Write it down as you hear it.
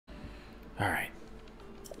Alright.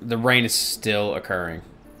 The rain is still occurring.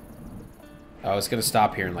 Oh, it's gonna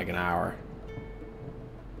stop here in like an hour.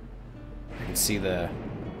 I can see the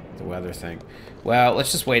weather thing. Well,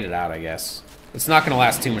 let's just wait it out, I guess. It's not gonna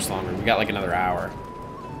last too much longer. We got like another hour.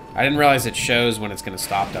 I didn't realize it shows when it's gonna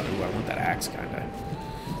stop down. Ooh, I want that axe, kinda.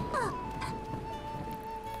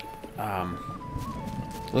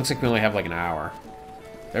 Looks like we only have like an hour.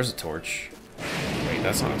 There's a torch. Wait,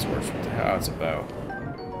 that's not a torch. What the hell? Oh, it's a bow.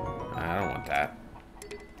 I don't want that.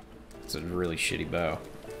 It's a really shitty bow.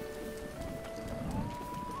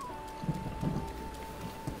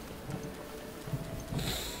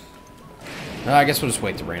 I guess we'll just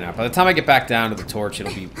wait to rain out. By the time I get back down to the torch,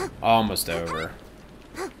 it'll be almost over.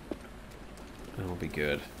 It'll be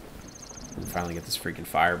good. We'll finally get this freaking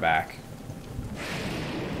fire back.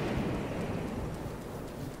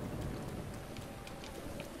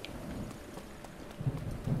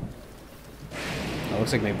 It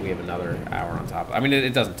looks like maybe we have another hour on top. I mean,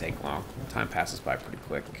 it doesn't take long. Time passes by pretty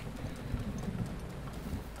quick.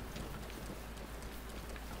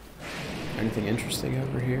 Anything interesting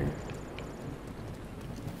over here?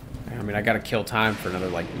 I mean, I gotta kill time for another,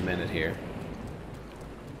 like, minute here.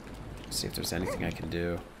 See if there's anything I can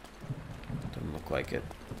do. Doesn't look like it.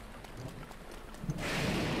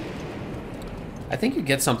 I think you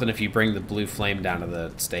get something if you bring the blue flame down to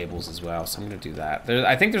the stables as well, so I'm gonna do that.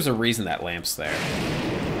 I think there's a reason that lamp's there.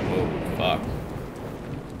 Whoa, fuck.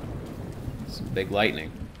 Some big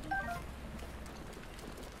lightning.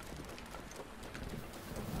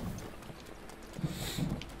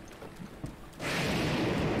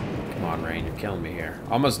 Come on, rain, you're killing me here.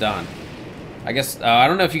 Almost done. I guess, I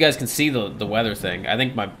don't know if you guys can see the weather thing. I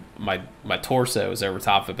think my torso is over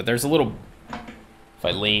top of it, but there's a little, if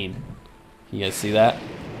I lean, can you guys see that?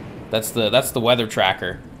 That's the weather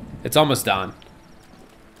tracker. It's almost done.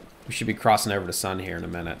 We should be crossing over to sun here in a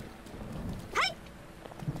minute.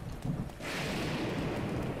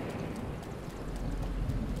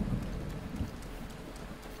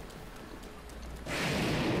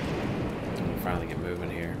 We'll finally get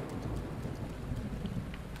moving here.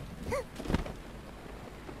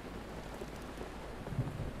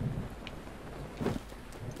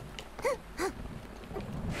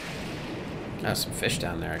 There's some fish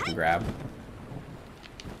down there I can grab.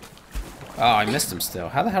 Oh, I missed him still.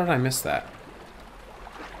 How the hell did I miss that?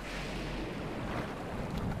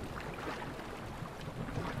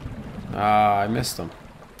 I missed him.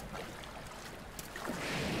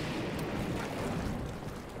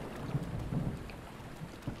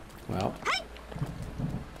 Well.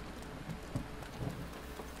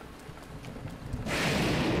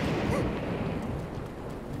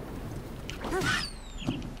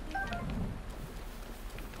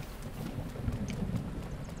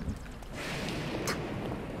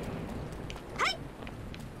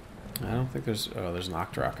 I don't think there's... Oh, there's an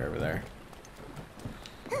Octorok over there.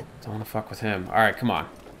 Don't want to fuck with him. Alright, come on.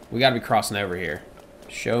 We gotta be crossing over here.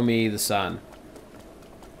 Show me the sun.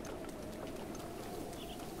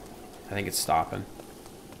 I think it's stopping.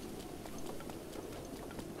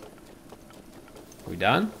 Are we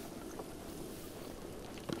done?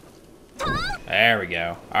 There we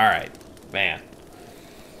go. Alright. Man.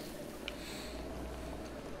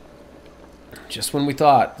 Just when we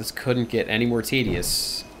thought this couldn't get any more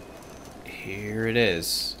tedious, here it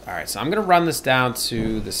is. Alright, so I'm going to run this down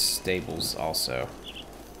to the stables also.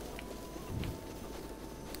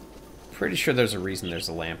 Pretty sure there's a reason there's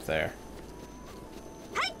a lamp there.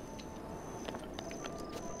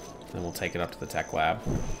 Then we'll take it up to the tech lab.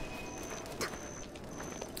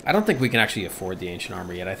 I don't think we can actually afford the ancient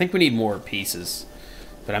armor yet. I think we need more pieces.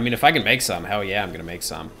 But I mean, if I can make some, hell yeah, I'm going to make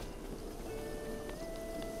some.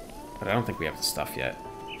 But I don't think we have the stuff yet.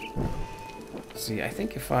 See, I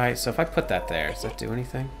think if I... So if I put that there, does that do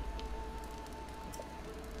anything?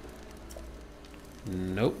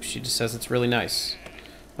 Nope, she just says it's really nice.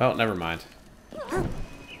 Well, never mind.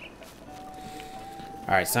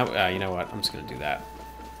 Alright, so now, you know what? I'm just going to do that.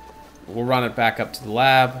 We'll run it back up to the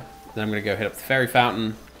lab. Then I'm going to go hit up the fairy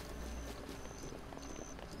fountain.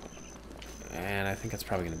 And I think that's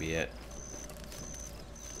probably going to be it.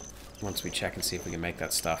 Once we check and see if we can make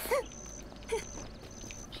that stuff.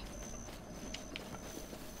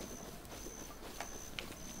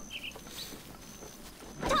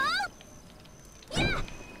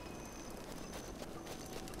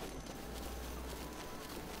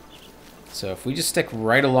 So if we just stick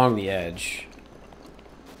right along the edge,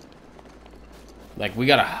 like we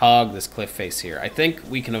gotta hug this cliff face here. I think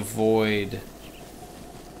we can avoid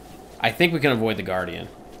the Guardian.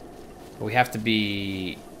 But we have to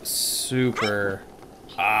be super...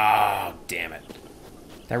 Oh, damn it.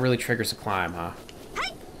 That really triggers a climb, huh?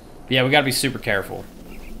 Yeah, we gotta be super careful.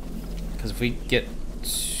 Because if we get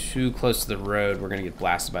too close to the road, we're gonna get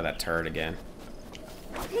blasted by that turret again.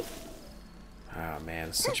 Oh man,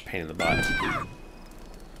 it's such a pain in the butt.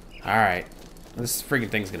 Alright. This freaking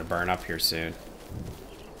thing's gonna burn up here soon.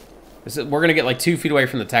 We're gonna get like 2 feet away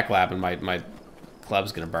from the tech lab and my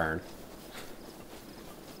club's gonna burn.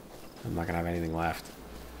 I'm not gonna have anything left.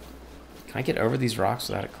 Can I get over these rocks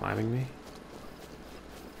without it climbing me?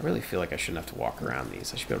 I really feel like I shouldn't have to walk around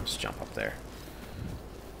these. I should be able to just jump up there.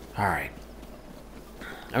 Alright.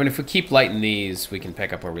 I mean, if we keep lighting these, we can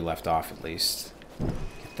pick up where we left off at least.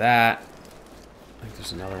 Get that. I think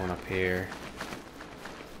there's another one up here.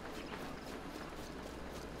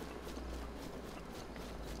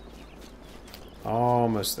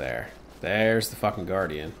 Almost there. There's the fucking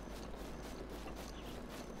Guardian.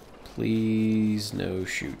 Please, no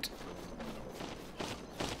shoot.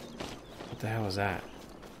 What the hell is that?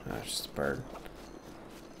 Oh, it's just a bird.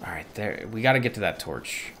 Alright, there. We gotta get to that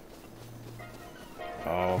torch.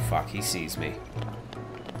 Oh, fuck. He sees me.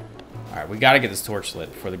 Alright, we gotta get this torch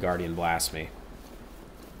lit before the Guardian blasts me.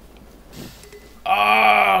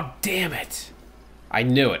 Oh, damn it. I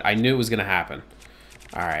knew it. I knew it was gonna happen.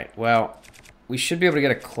 Alright, well, we should be able to get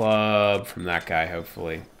a club from that guy,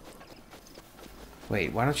 hopefully.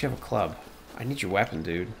 Wait, why don't you have a club? I need your weapon,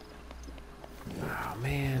 dude. Oh,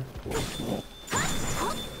 man.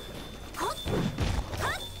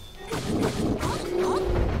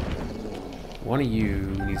 One of you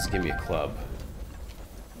needs to give me a club.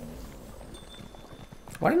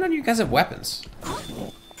 Why do none of you guys have weapons?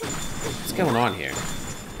 What's going on here?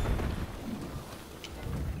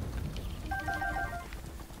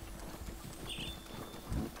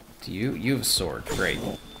 Do you? You have a sword. Great.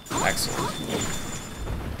 Excellent.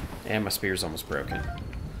 And my spear's almost broken.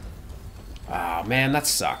 Oh, man, that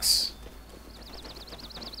sucks.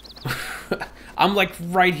 I'm like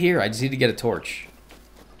right here. I just need to get a torch.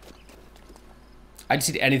 I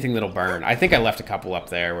just need anything that'll burn. I think I left a couple up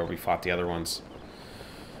there where we fought the other ones.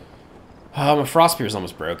 My frost spear's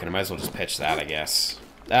almost broken. I might as well just pitch that, I guess.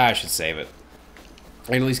 I should save it.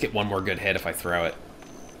 I can at least get one more good hit if I throw it.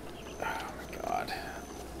 Oh my god.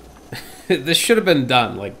 This should have been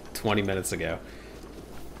done like 20 minutes ago.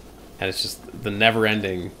 And it's just the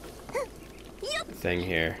never-ending thing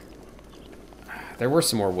here. There were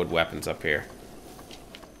some more wood weapons up here.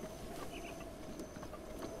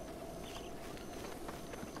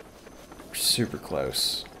 We're super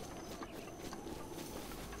close.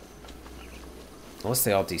 Unless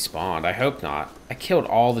they all despawned. I hope not. I killed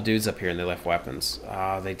all the dudes up here and they left weapons.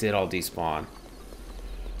 Ah, they did all despawn.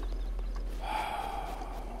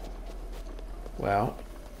 Well,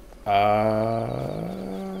 I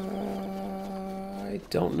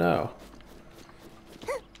don't know.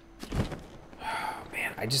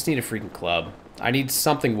 Man, I just need a freaking club. I need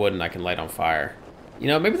something wooden I can light on fire. You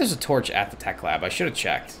know, maybe there's a torch at the tech lab. I should have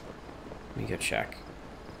checked. Let me go check.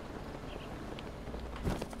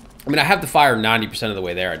 I mean, I have the fire 90% of the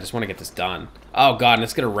way there. I just want to get this done. Oh, God, and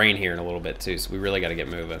it's going to rain here in a little bit, too, so we really got to get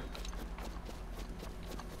moving.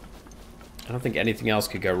 I don't think anything else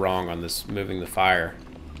could go wrong on this moving the fire.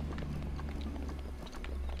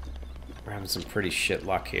 We're having some pretty shit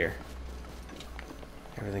luck here.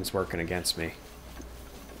 Everything's working against me.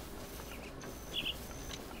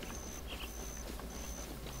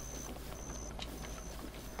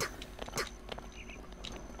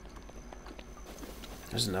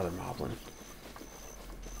 There's another moblin.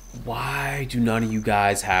 Why do none of you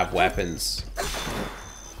guys have weapons?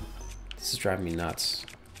 This is driving me nuts.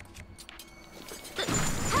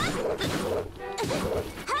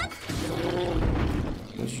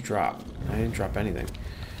 What did you drop? I didn't drop anything.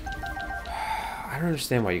 I don't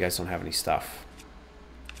understand why you guys don't have any stuff.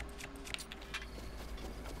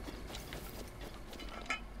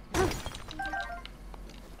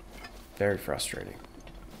 Very frustrating.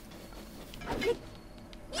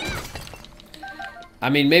 I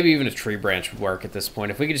mean, maybe even a tree branch would work at this point.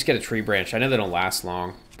 If we could just get a tree branch. I know they don't last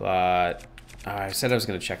long, but I said I was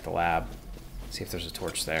going to check the lab. See if there's a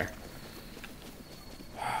torch there.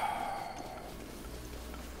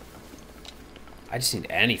 I just need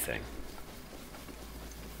anything.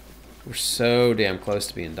 We're so damn close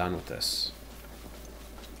to being done with this.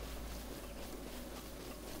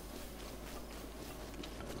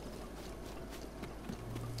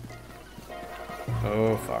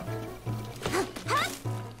 Oh, fuck.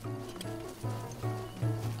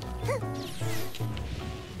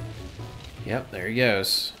 Yep, there he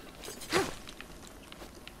goes.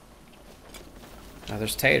 Oh,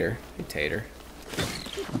 there's Tater. Hey, Tater.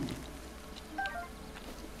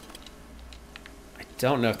 I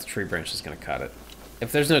don't know if the tree branch is going to cut it.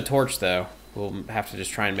 If there's no torch, though, we'll have to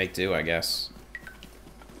just try and make do, I guess.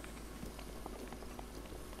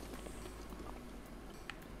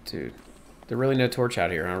 Dude, there's really no torch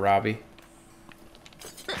out here, huh, Robbie?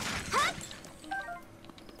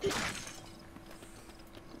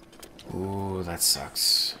 Ooh, that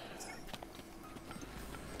sucks.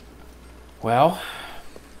 Well,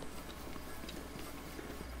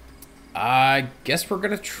 I guess we're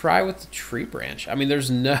gonna try with the tree branch. I mean,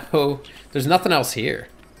 there's nothing else here.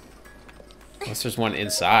 Unless there's one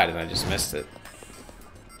inside and I just missed it.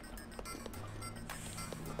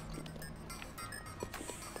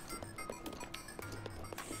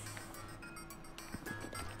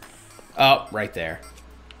 Oh, right there.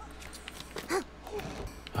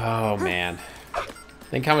 Oh, man.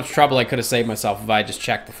 Think how much trouble I could have saved myself if I just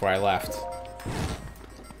checked before I left.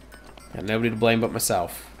 Got nobody to blame but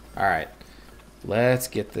myself. Alright. Let's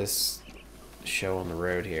get this show on the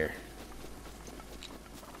road here.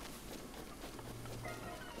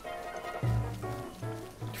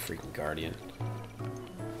 Freaking Guardian.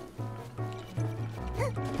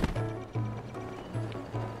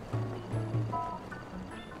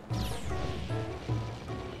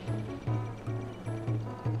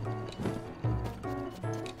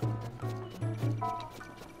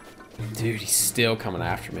 Dude, he's still coming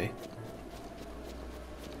after me.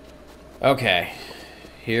 Okay,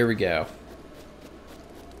 here we go.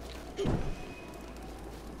 I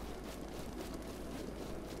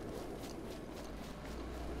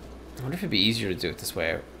wonder if it'd be easier to do it this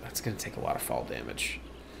way. That's gonna take a lot of fall damage.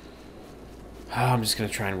 Oh, I'm just gonna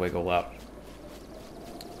try and wiggle up.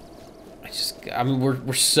 I mean,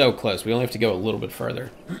 we're so close. We only have to go a little bit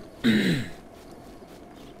further. The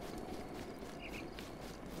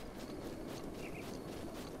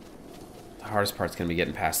hardest part's gonna be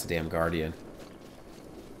getting past the damn Guardian.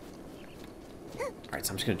 Alright,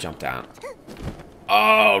 so I'm just gonna jump down.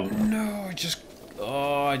 Oh no, I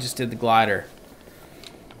just did the glider.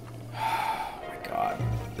 Oh my god.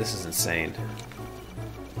 This is insane.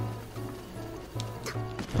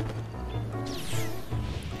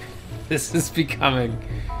 This is becoming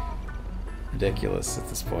ridiculous at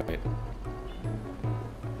this point.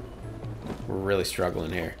 We're really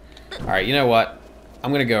struggling here. Alright, you know what?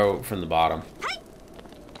 I'm gonna go from the bottom.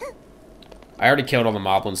 I already killed all the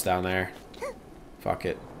moblins down there. Fuck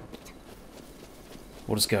it.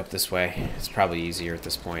 We'll just go up this way. It's probably easier at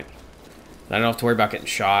this point. I don't have to worry about getting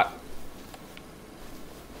shot.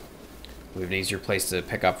 We have an easier place to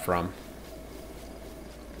pick up from.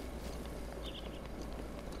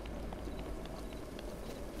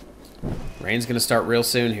 Rain's gonna start real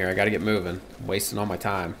soon here. I gotta get moving. I'm wasting all my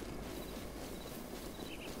time.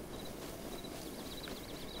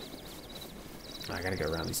 I gotta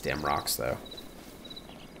go around these damn rocks, though.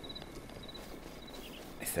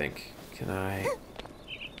 I think. Can I?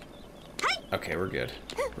 Okay, we're good.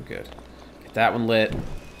 We're good. Get that one lit.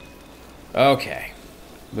 Okay.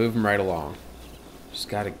 Moving right along. Just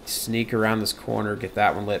gotta sneak around this corner, get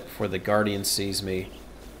that one lit before the Guardian sees me.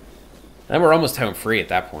 And we're almost home free at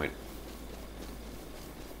that point.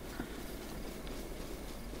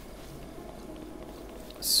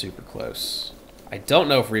 Super close. I don't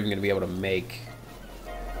know if we're even gonna be able to make...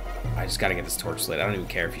 I just gotta get this torch lit. I don't even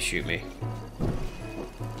care if you shoot me.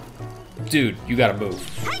 Dude, you gotta move.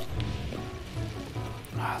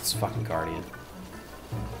 Ah, this fucking Guardian.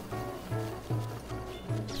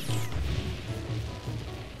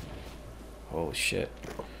 Holy shit.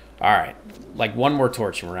 Alright. Like, one more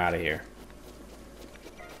torch and we're out of here.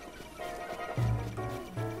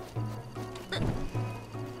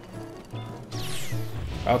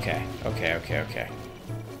 Okay, okay, okay, okay.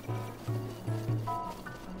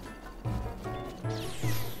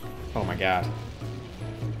 Oh my god.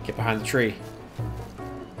 Get behind the tree.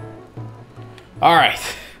 Alright.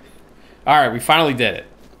 Alright, we finally did it.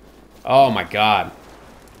 Oh my god.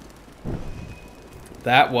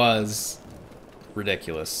 That was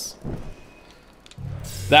ridiculous.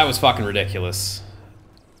 That was fucking ridiculous.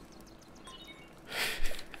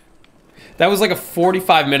 That was like a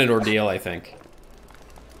 45-minute ordeal, I think.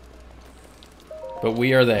 But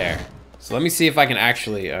we are there. So let me see if I can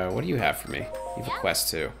actually... what do you have for me? You have a quest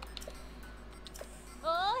too.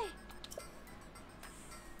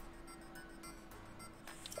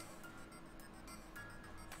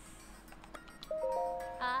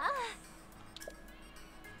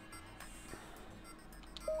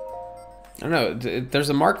 I don't know. There's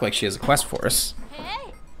a mark like she has a quest for us.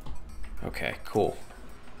 Okay, cool.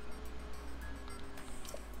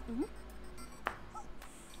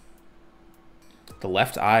 The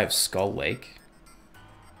left eye of Skull Lake.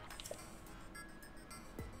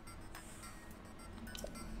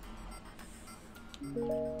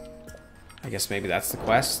 I guess maybe that's the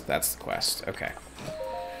quest. That's the quest. Okay.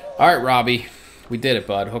 All right, Robbie. We did it,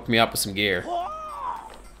 bud. Hook me up with some gear.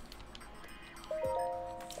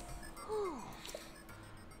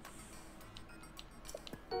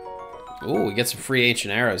 Ooh, we get some free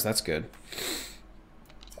ancient arrows. That's good.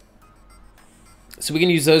 So we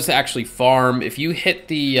can use those to actually farm. If you hit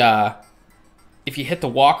the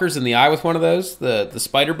walkers in the eye with one of those, the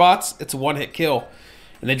spider bots, it's a one-hit kill.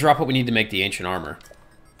 And they drop what we need to make the ancient armor.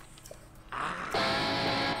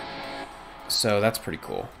 So that's pretty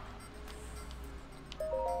cool.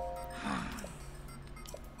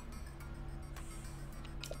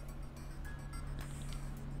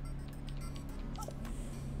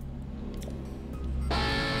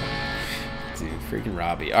 Dude, freaking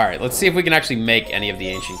Robbie. Alright, let's see if we can actually make any of the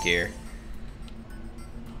ancient gear.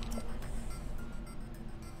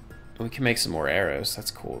 We can make some more arrows.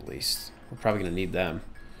 That's cool, at least. We're probably going to need them.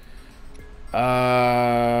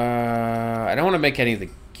 I don't want to make any of the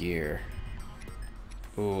gear.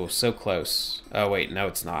 Ooh, so close. Oh, wait. No,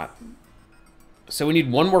 it's not. So we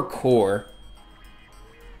need one more core.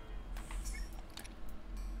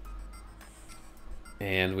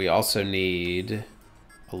 And we also need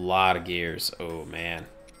a lot of gears. Oh, man.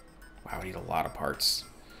 Wow, we need a lot of parts.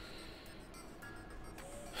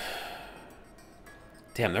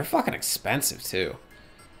 Damn, they're fucking expensive, too.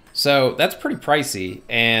 So, that's pretty pricey,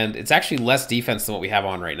 and it's actually less defense than what we have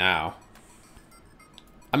on right now.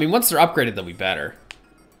 I mean, once they're upgraded, they'll be better.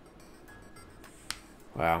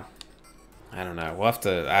 Wow. I don't know. We'll have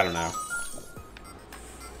to... I don't know.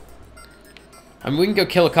 I mean, we can go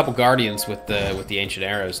kill a couple guardians with the ancient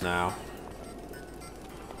arrows now.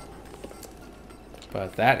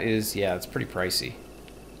 But that is... yeah, it's pretty pricey.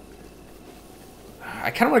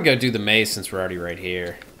 I kind of want to go do the maze since we're already right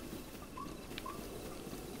here.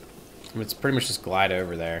 I mean, it's pretty much just glide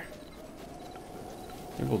over there.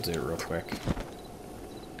 Maybe we'll do it real quick.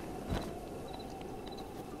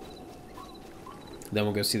 Then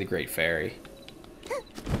we'll go see the Great Fairy.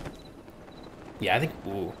 Yeah, I think...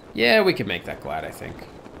 ooh. Yeah, we can make that glide, I think.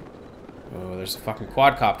 Oh, there's a fucking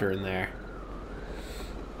quadcopter in there.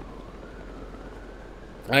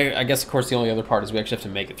 I guess, of course, the only other part is we actually have to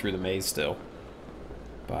make it through the maze still.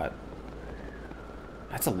 But...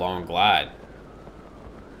 that's a long glide.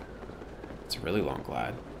 It's a really long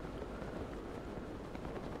glide.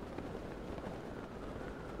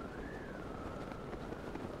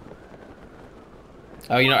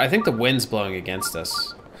 Oh, you know, I think the wind's blowing against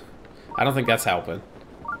us. I don't think that's helping.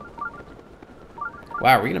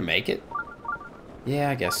 Wow, are we gonna make it? Yeah,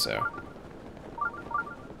 I guess so.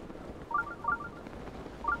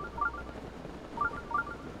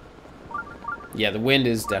 Yeah, the wind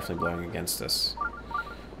is definitely blowing against us.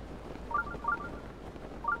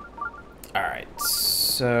 Alright,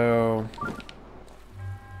 so...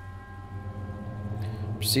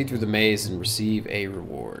 proceed through the maze and receive a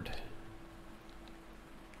reward.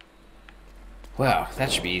 Well,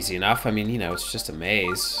 that should be easy enough. I mean, you know, it's just a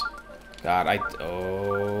maze. God,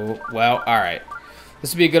 oh... well, alright.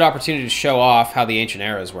 This would be a good opportunity to show off how the ancient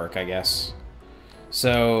arrows work, I guess.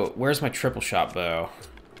 So, where's my triple shot bow?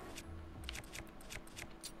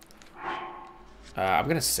 I'm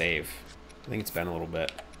gonna save. I think it's been a little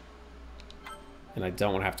bit. And I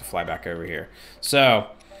don't want to have to fly back over here. So,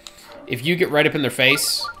 if you get right up in their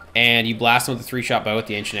face, and you blast them with the 3-shot bow with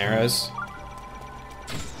the ancient arrows,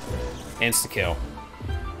 insta-kill.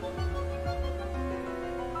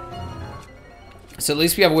 So at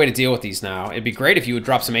least we have a way to deal with these now. It'd be great if you would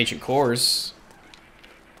drop some ancient cores.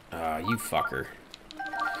 You fucker.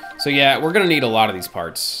 So yeah, we're gonna need a lot of these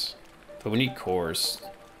parts. But we need cores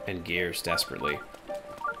and gears desperately.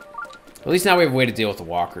 At least now we have a way to deal with the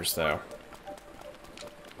walkers, though.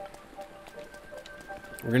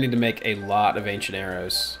 We're gonna need to make a lot of ancient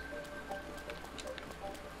arrows.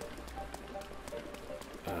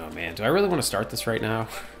 Oh man, do I really want to start this right now?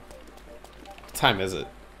 What time is it?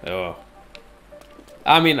 Oh.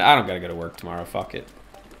 I mean, I don't gotta go to work tomorrow, fuck it.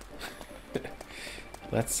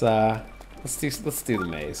 Let's do the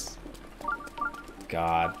maze.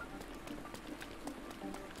 God.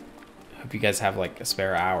 Hope you guys have like a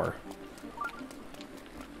spare hour.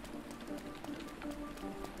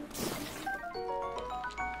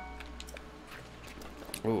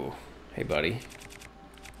 Ooh, hey buddy.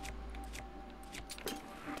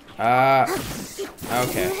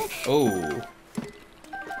 Okay. Oh.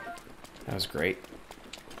 That was great.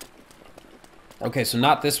 Okay, so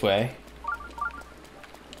not this way.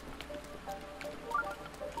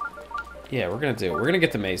 Yeah, we're gonna do it. We're gonna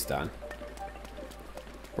get the maze done.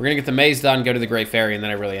 We're gonna get the maze done, go to the Great Fairy, and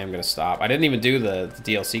then I really am gonna stop. I didn't even do the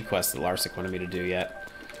DLC quest that Larsic wanted me to do yet.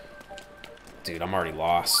 Dude, I'm already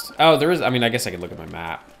lost. Oh, there is... I mean, I guess I could look at my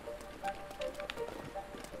map.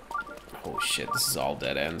 Holy shit, this is all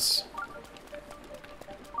dead ends.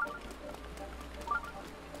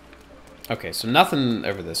 Okay, so nothing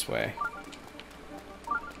over this way.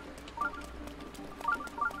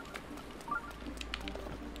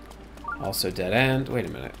 Also dead end. Wait a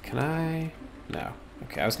minute. Can I... No.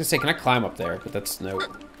 Okay, I was gonna say, can I climb up there? But that's... Nope.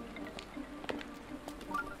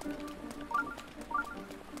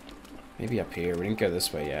 Maybe up here. We didn't go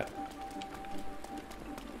this way yet.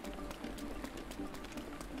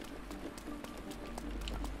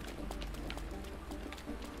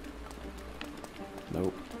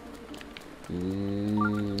 Nope.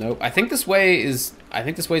 Nope. I think this way is... I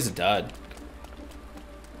think this way's a dud.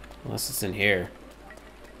 Unless it's in here.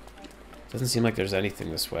 Doesn't seem like there's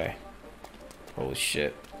anything this way. Holy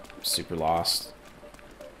shit. I'm super lost.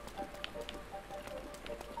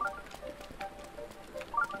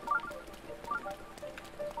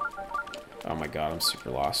 Oh my god, I'm super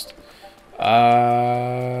lost. I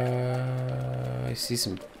see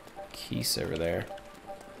some keys over there.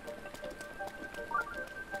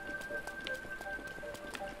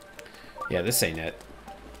 Yeah, this ain't it.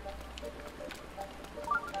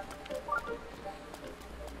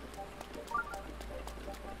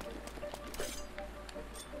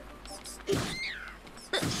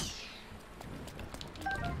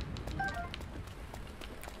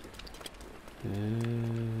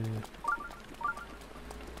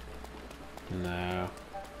 No.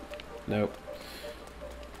 Nope.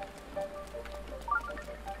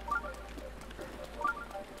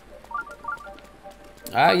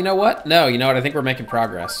 You know what? No, you know what? I think we're making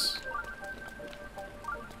progress.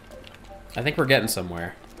 I think we're getting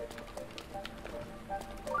somewhere.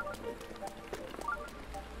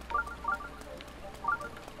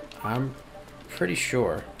 I'm pretty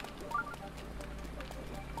sure.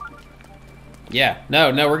 Yeah,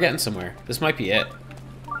 no, we're getting somewhere. This might be it.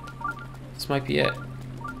 This might be it.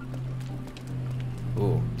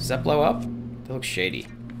 Ooh, does that blow up? That looks shady.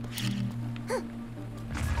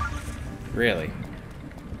 Really?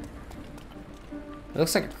 It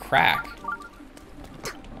looks like a crack.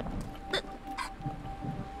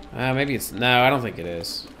 Maybe it's... No, I don't think it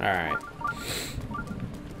is. Alright.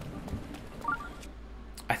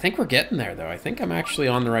 I think we're getting there, though. I think I'm actually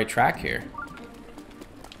on the right track here.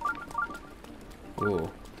 Ooh,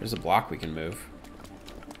 there's a block we can move.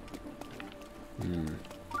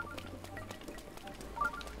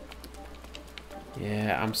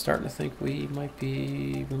 Yeah, I'm starting to think we might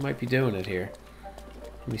be doing it here.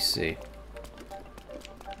 Let me see.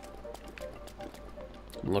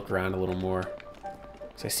 Look around a little more.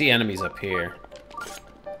 So I see enemies up here.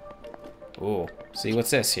 Ooh, see,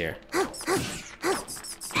 what's this here?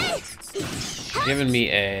 Giving me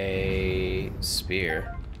a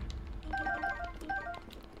spear.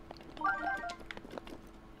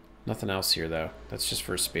 Nothing else here, though. That's just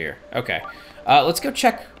for a spear. Okay. Let's go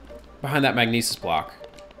check behind that magnesis block.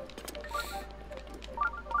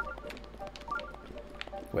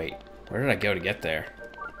 Wait, where did I go to get there?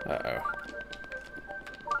 Uh-oh.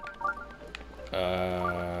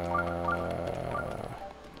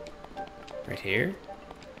 Right here?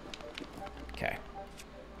 Okay.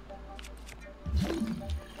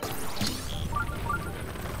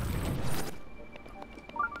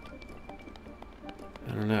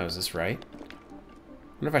 I don't know, is this right? I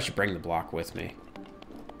wonder if I should bring the block with me.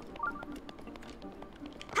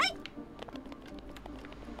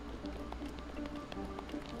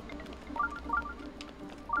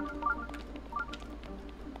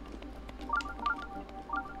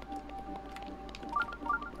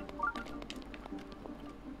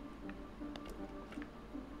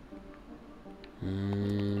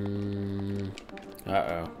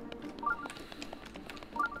 Uh-oh.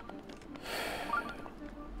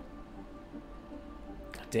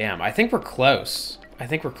 Damn, I think we're close. I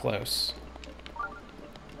think we're close.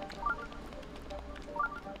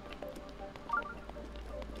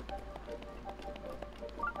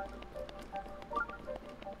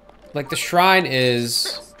 Like, the shrine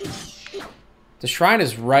is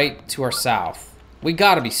right to our south. We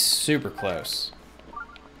gotta be super close.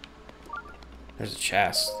 There's a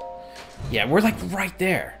chest. Yeah, we're like right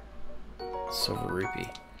there. Silver rupee.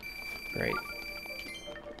 Great.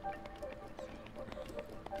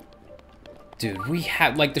 Dude, we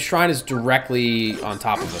have, like, the shrine is directly on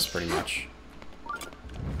top of us, pretty much.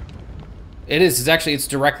 It is, it's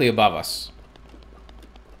directly above us.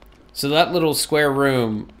 So that little square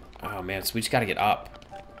room, oh man, so we just gotta get up.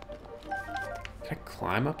 Can I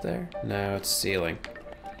climb up there? No, it's ceiling.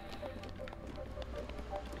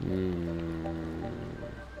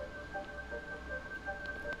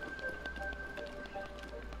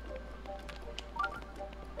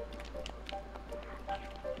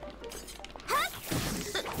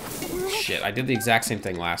 shit. I did the exact same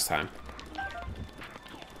thing last time.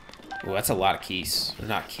 Oh, that's a lot of keys. Or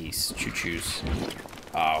not keys. Choo-choos.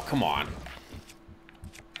 Oh, come on.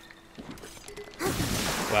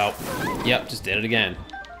 Well, yep, just did it again.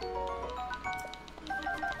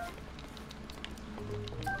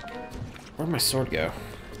 Where'd my sword go?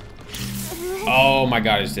 Oh my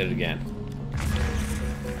god, I just did it again.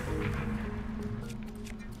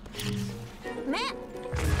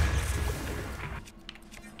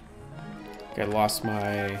 I lost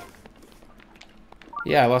my...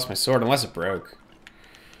 Yeah, I lost my sword, unless it broke.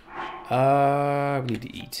 We need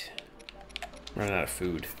to eat. I'm running out of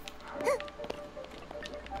food.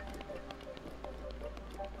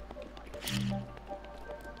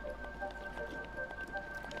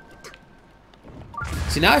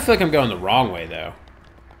 See, now I feel like I'm going the wrong way, though.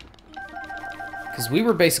 Because we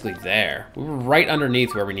were basically there. We were right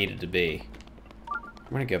underneath where we needed to be.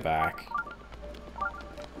 I'm gonna go back.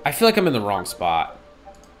 I feel like I'm in the wrong spot.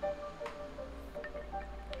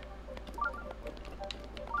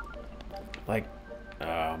 Like,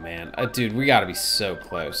 oh man. Dude, we gotta be so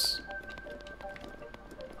close.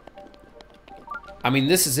 I mean,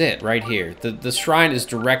 this is it, right here. The shrine is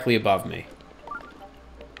directly above me.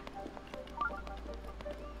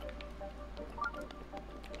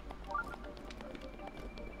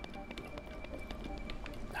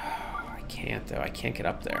 I can't, though. I can't get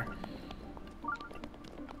up there.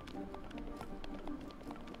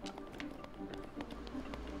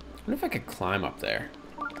 I wonder if I could climb up there.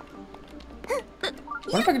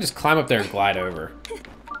 What if I could just climb up there and glide over?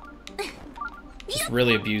 Just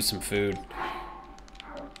really abuse some food.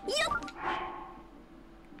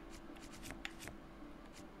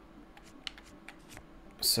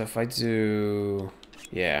 So if I do...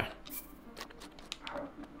 Yeah.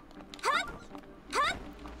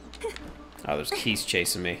 Oh, there's keys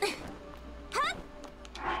chasing me.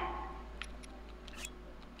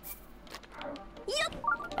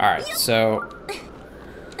 Alright, so...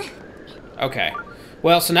 Okay.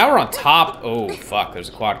 Well, so now we're on top... Oh, fuck, there's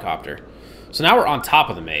a quadcopter. So now we're on top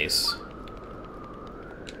of the maze.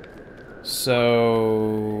 So...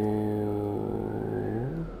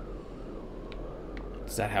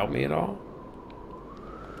 Does that help me at all?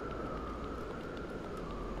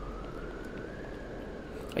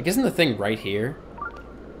 Like, isn't the thing right here?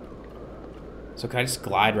 So can I just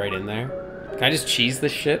glide right in there? Can I just cheese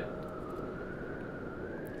this shit?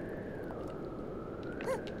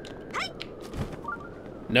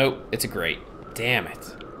 Nope, it's a grate. Damn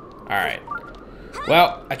it. Alright.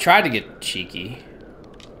 Well, I tried to get cheeky.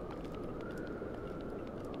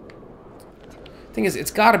 Thing is,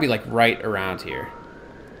 it's gotta be like right around here.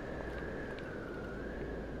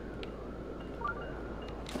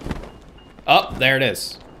 Oh, there it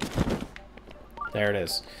is. There it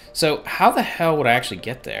is. So, how the hell would I actually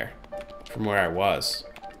get there from where I was?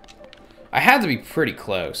 I had to be pretty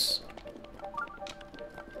close.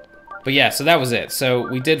 But yeah, so that was it. So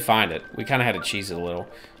we did find it. We kind of had to cheese it a little.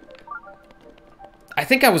 I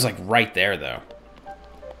think I was like right there though.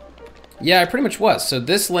 Yeah, I pretty much was. So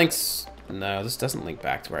this links... No, this doesn't link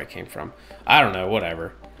back to where I came from. I don't know,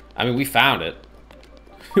 whatever. I mean, we found it.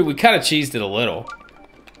 We kind of cheesed it a little.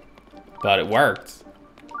 But it worked.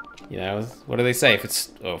 You know, what do they say? If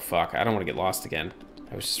it's... Oh, fuck. I don't want to get lost again.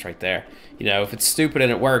 I was just right there. You know, if it's stupid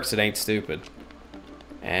and it works, it ain't stupid.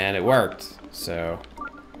 And it worked. So...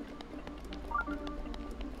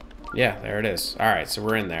 Yeah, there it is. All right, so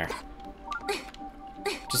we're in there.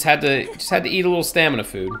 Just had to eat a little stamina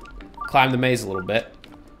food. Climb the maze a little bit.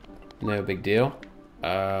 No big deal.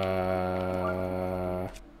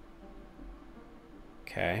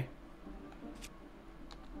 Okay.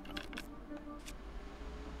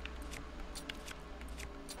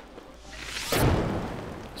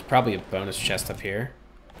 There's probably a bonus chest up here.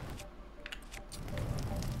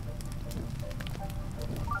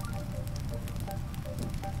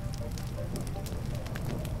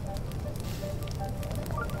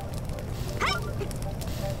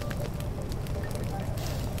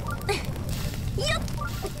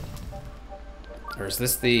 Or is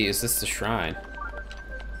this the shrine?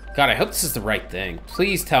 God, I hope this is the right thing.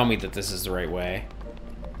 Please tell me that this is the right way.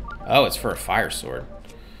 Oh, it's for a fire sword.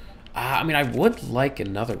 I mean, I would like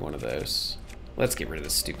another one of those. Let's get rid of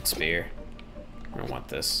this stupid spear. I don't want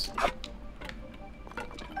this.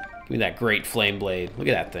 Give me that great flame blade. Look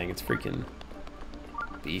at that thing. It's freaking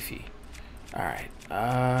beefy. Alright.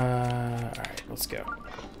 Alright, let's go.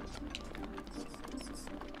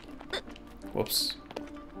 Whoops.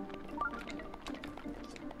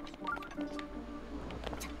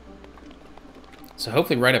 So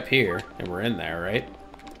hopefully right up here, and we're in there, right?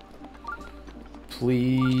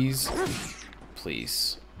 Please.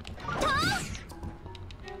 Please.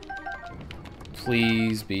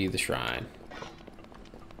 Please be the shrine.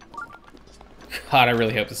 God, I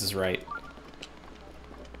really hope this is right.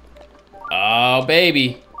 Oh,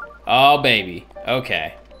 baby. Oh, baby.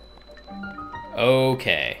 Okay.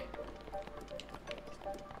 Okay.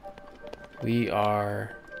 We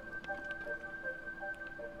are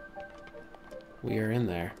in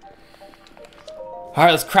there. All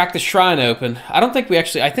right, let's crack the shrine open. I don't think we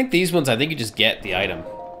actually... I think these ones, I think you just get the item.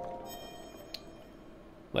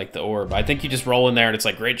 Like the orb. I think you just roll in there and it's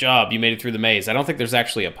like, great job, you made it through the maze. I don't think there's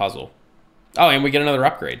actually a puzzle. Oh, and we get another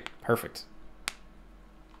upgrade. Perfect.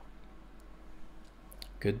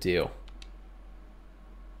 Good deal.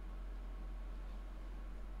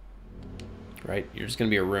 Right, you're just gonna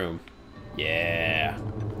be a room. Yeah.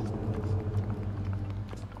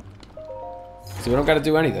 So we don't gotta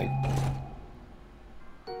do anything.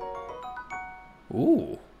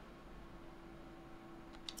 Ooh.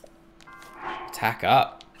 Tack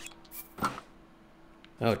up.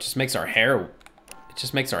 Oh, it just makes our hair... It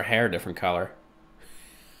just makes our hair a different color.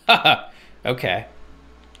 Okay.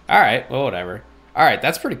 Alright, well, whatever. Alright,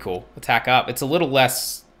 that's pretty cool. Attack up. It's a little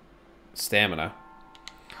less stamina.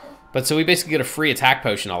 But so we basically get a free attack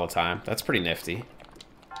potion all the time. That's pretty nifty.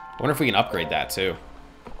 I wonder if we can upgrade that, too.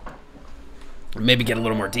 Or maybe get a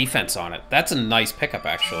little more defense on it. That's a nice pickup,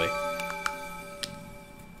 actually.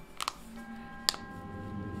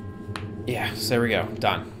 Yeah, so there we go.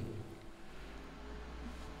 Done.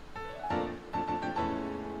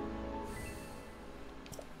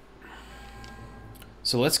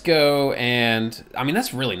 So let's go and... I mean,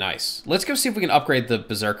 that's really nice. Let's go see if we can upgrade the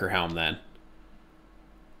Berserker helm, then.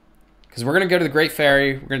 Because we're going to go to the Great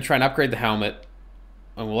Fairy. We're going to try and upgrade the helmet.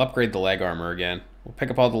 And we'll upgrade the leg armor again. We'll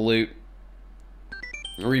pick up all the loot.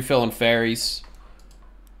 Refill in fairies.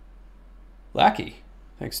 Lackey.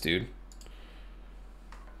 Thanks, dude.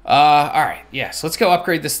 Alright. Yeah, so let's go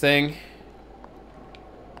upgrade this thing.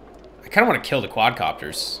 I kind of want to kill the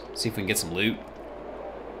quadcopters. See if we can get some loot.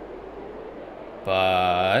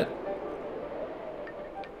 But...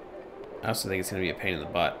 I also think it's going to be a pain in the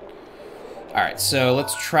butt. Alright, so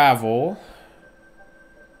let's travel.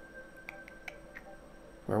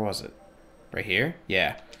 Where was it? Right here?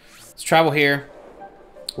 Yeah. Let's travel here.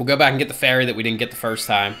 We'll go back and get the fairy that we didn't get the first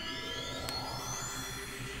time.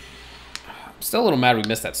 I'm still a little mad we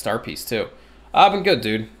missed that star piece, too. I've been good,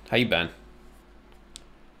 dude. How you been?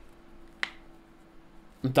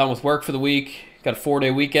 I'm done with work for the week. Got a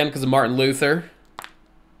 4-day weekend because of Martin Luther.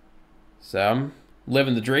 So I'm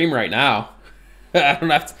living the dream right now. I don't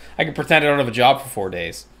have to, I can pretend I don't have a job for 4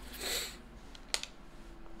 days.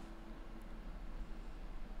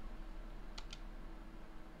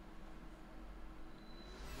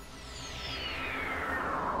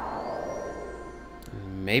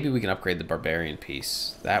 Maybe we can upgrade the barbarian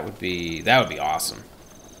piece. That would be awesome.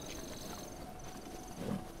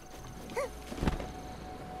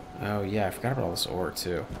 Oh yeah, I forgot about all this ore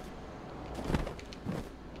too.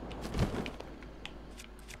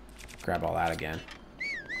 Grab all that again.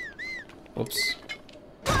 Oops.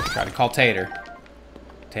 Try to call Tater.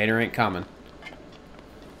 Tater ain't coming.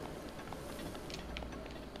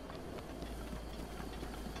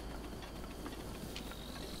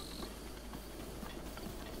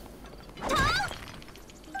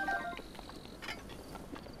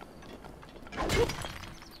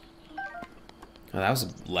 Oh, that was a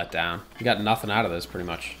letdown. You got nothing out of this, pretty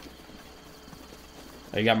much.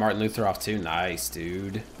 Oh, you got Martin Luther off too? Nice,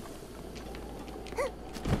 dude.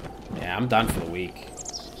 Yeah, I'm done for the week.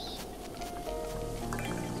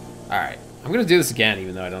 Alright. I'm gonna do this again,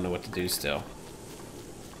 even though I don't know what to do still.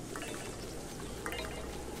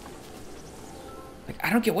 Like, I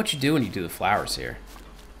don't get what you do when you do the flowers here.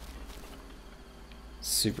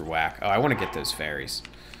 Super whack. Oh, I want to get those fairies.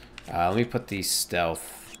 Let me put the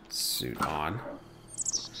stealth suit on.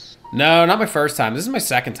 No, not my first time. This is my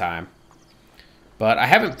second time. But I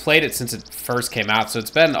haven't played it since it first came out, so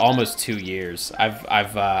it's been almost 2 years.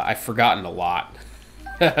 I've forgotten a lot.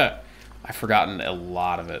 I've forgotten a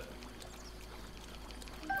lot of it.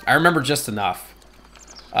 I remember just enough.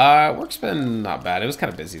 Work's been not bad. It was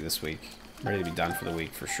kind of busy this week. Ready to be done for the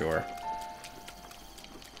week for sure.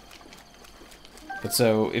 But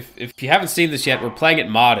so if you haven't seen this yet, we're playing it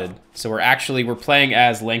modded. So we're playing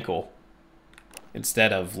as Linkle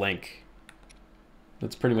instead of Link.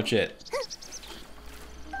 That's pretty much it.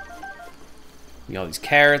 You know, all these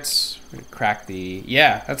carrots. We're gonna crack the...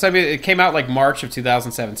 Yeah, that's... I mean, it came out like March of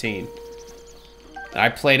 2017. And I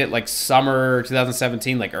played it like summer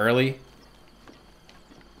 2017, like early.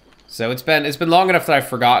 So it's been long enough that I've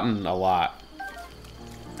forgotten a lot.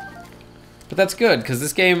 But that's good, because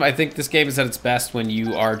this game, I think this game is at its best when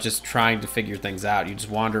you are just trying to figure things out. You just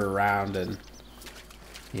wander around and,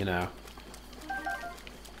 you know.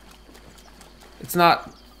 It's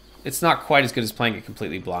not quite as good as playing it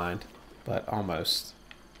completely blind, but almost.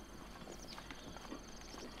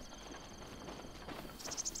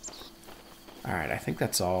 Alright, I think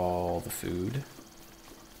that's all the food.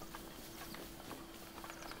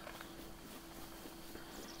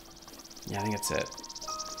 Yeah, I think that's it.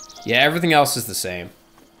 Yeah, everything else is the same.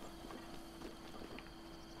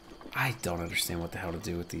 I don't understand what the hell to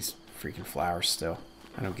do with these freaking flowers still.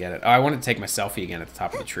 I don't get it. Oh, I wanted to take my selfie again at the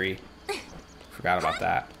top of the tree. Forgot about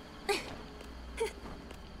that.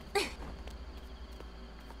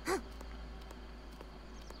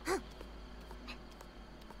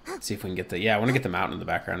 See if we can get the... Yeah, I want to get the mountain in the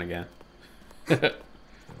background again.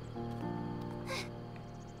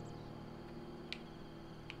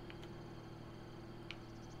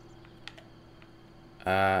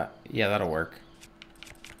 Yeah, that'll work.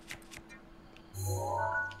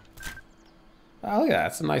 Oh, look at that.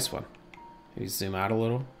 That's a nice one. Maybe zoom out a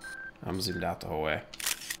little. I'm zoomed out the whole way.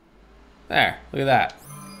 There. Look at that.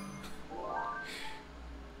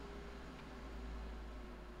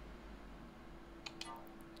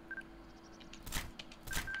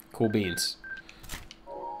 Cool beans.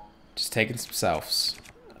 Just taking some selfies.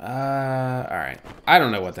 Alright. I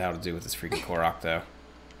don't know what the hell to do with this freaking Korok, though.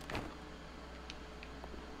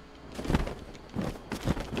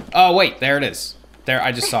 Oh, wait, there it is. There,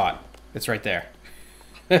 I just saw it. It's right there.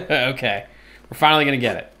 Okay. We're finally gonna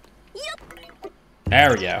get it. There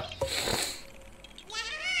we go.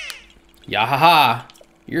 Yahaha.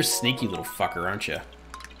 You're a sneaky little fucker, aren't you?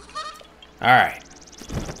 Alright.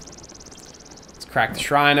 Let's crack the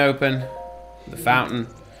shrine open. The fountain.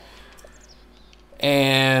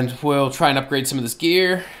 And we'll try and upgrade some of this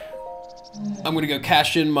gear. I'm gonna go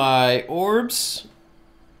cash in my orbs.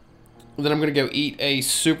 And then I'm gonna go eat a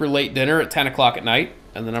super late dinner at 10 o'clock at night,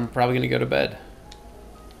 and then I'm probably gonna go to bed.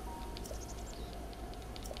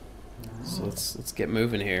 So let's get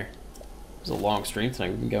moving here. It was a long stream tonight.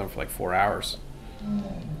 We've been going for like 4 hours.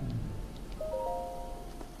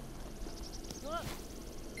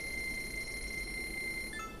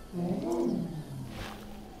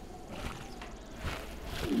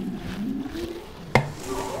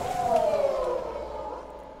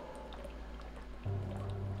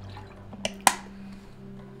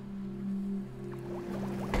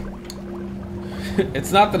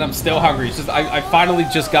 It's not that I'm still hungry, it's just I finally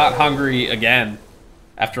just got hungry again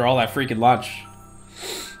after all that freaking lunch.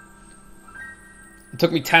 It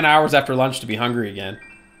took me 10 hours after lunch to be hungry again.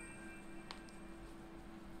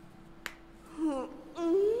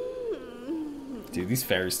 Dude, these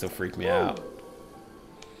fairies still freak me out.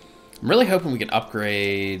 I'm really hoping we can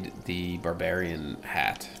upgrade the barbarian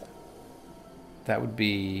hat. That'd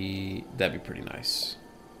be pretty nice.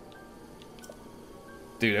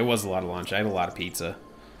 Dude, it was a lot of lunch. I had a lot of pizza.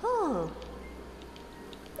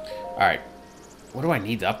 Alright. What do I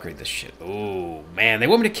need to upgrade this shit? Oh, man. They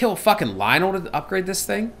want me to kill a fucking Lionel to upgrade this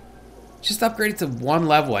thing? Just upgrade it to 1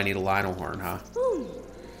 level. I need a Lionel horn, huh?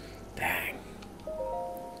 Dang.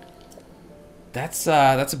 That's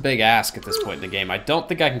a big ask at this point in the game. I don't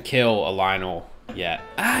think I can kill a Lionel yet.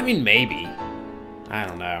 I mean, maybe. I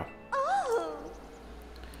don't know.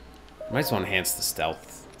 Might as well enhance the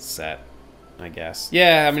stealth set, I guess.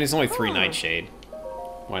 Yeah, I mean, it's only 3 Nightshade.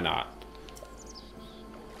 Why not?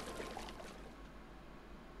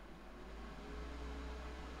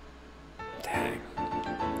 Dang.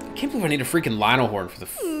 I can't believe I need a freaking Lionel horn for the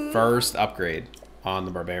first upgrade on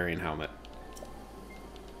the Barbarian helmet.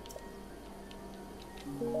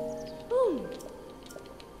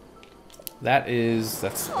 That's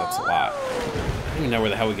a lot. I don't even know where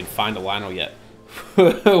the hell we can find a Lionel yet.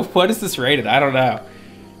 What is this rated? I don't know.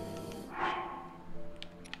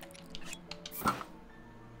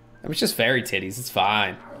 It was just fairy titties. It's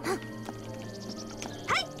fine.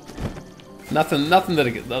 Nothing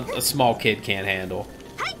that a small kid can't handle.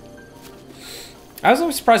 I was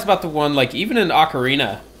always surprised about the one, like, even in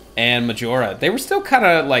Ocarina and Majora, they were still kind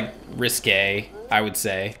of, like, risque, I would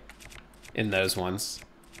say, in those ones.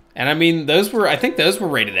 And, I mean, I think those were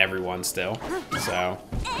rated everyone still. So,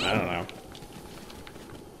 I don't know.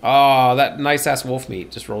 Oh, that nice-ass wolf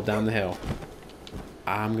meat just rolled down the hill.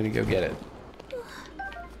 I'm gonna go get it.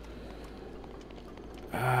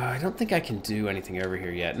 I don't think I can do anything over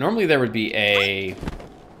here yet. Normally there would be a...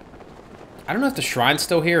 I don't know if the shrine's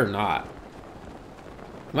still here or not.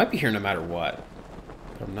 It might be here no matter what.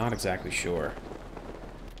 But I'm not exactly sure.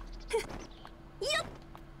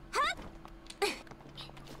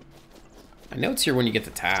 I know it's here when you get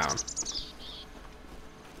to town.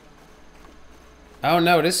 Oh,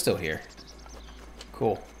 no, it is still here.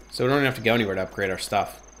 Cool. So we don't even have to go anywhere to upgrade our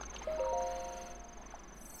stuff.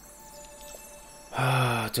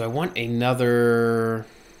 Do I want another...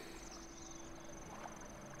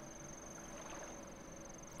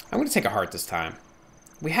 I'm going to take a heart this time.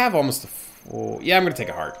 We have almost a full... Yeah, I'm going to take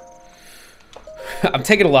a heart. I'm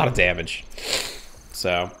taking a lot of damage.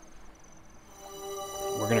 So,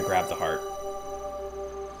 we're going to grab the heart.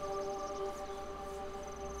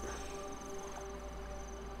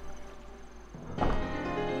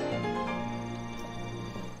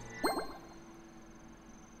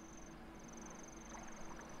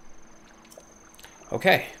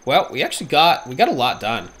 Okay, well, we actually got a lot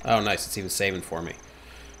done. Oh, nice, it's even saving for me.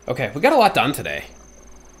 Okay, we got a lot done today.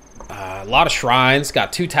 A lot of shrines,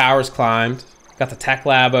 got 2 towers climbed, got the tech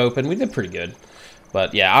lab open. We did pretty good.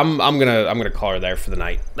 But yeah, I'm gonna call her there for the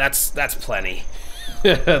night. That's plenty.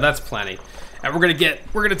 That's plenty. And we're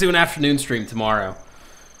gonna do an afternoon stream tomorrow.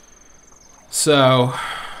 So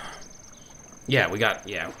yeah, we got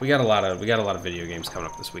a lot of video games coming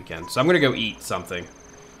up this weekend. So I'm gonna go eat something.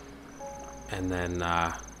 And then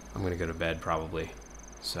I'm gonna go to bed probably.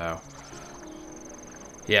 So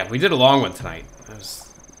yeah, we did a long one tonight. I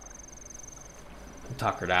was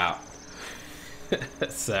tuckered out.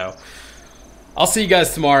 So I'll see you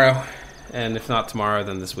guys tomorrow, and if not tomorrow,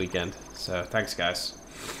 then this weekend. So thanks, guys.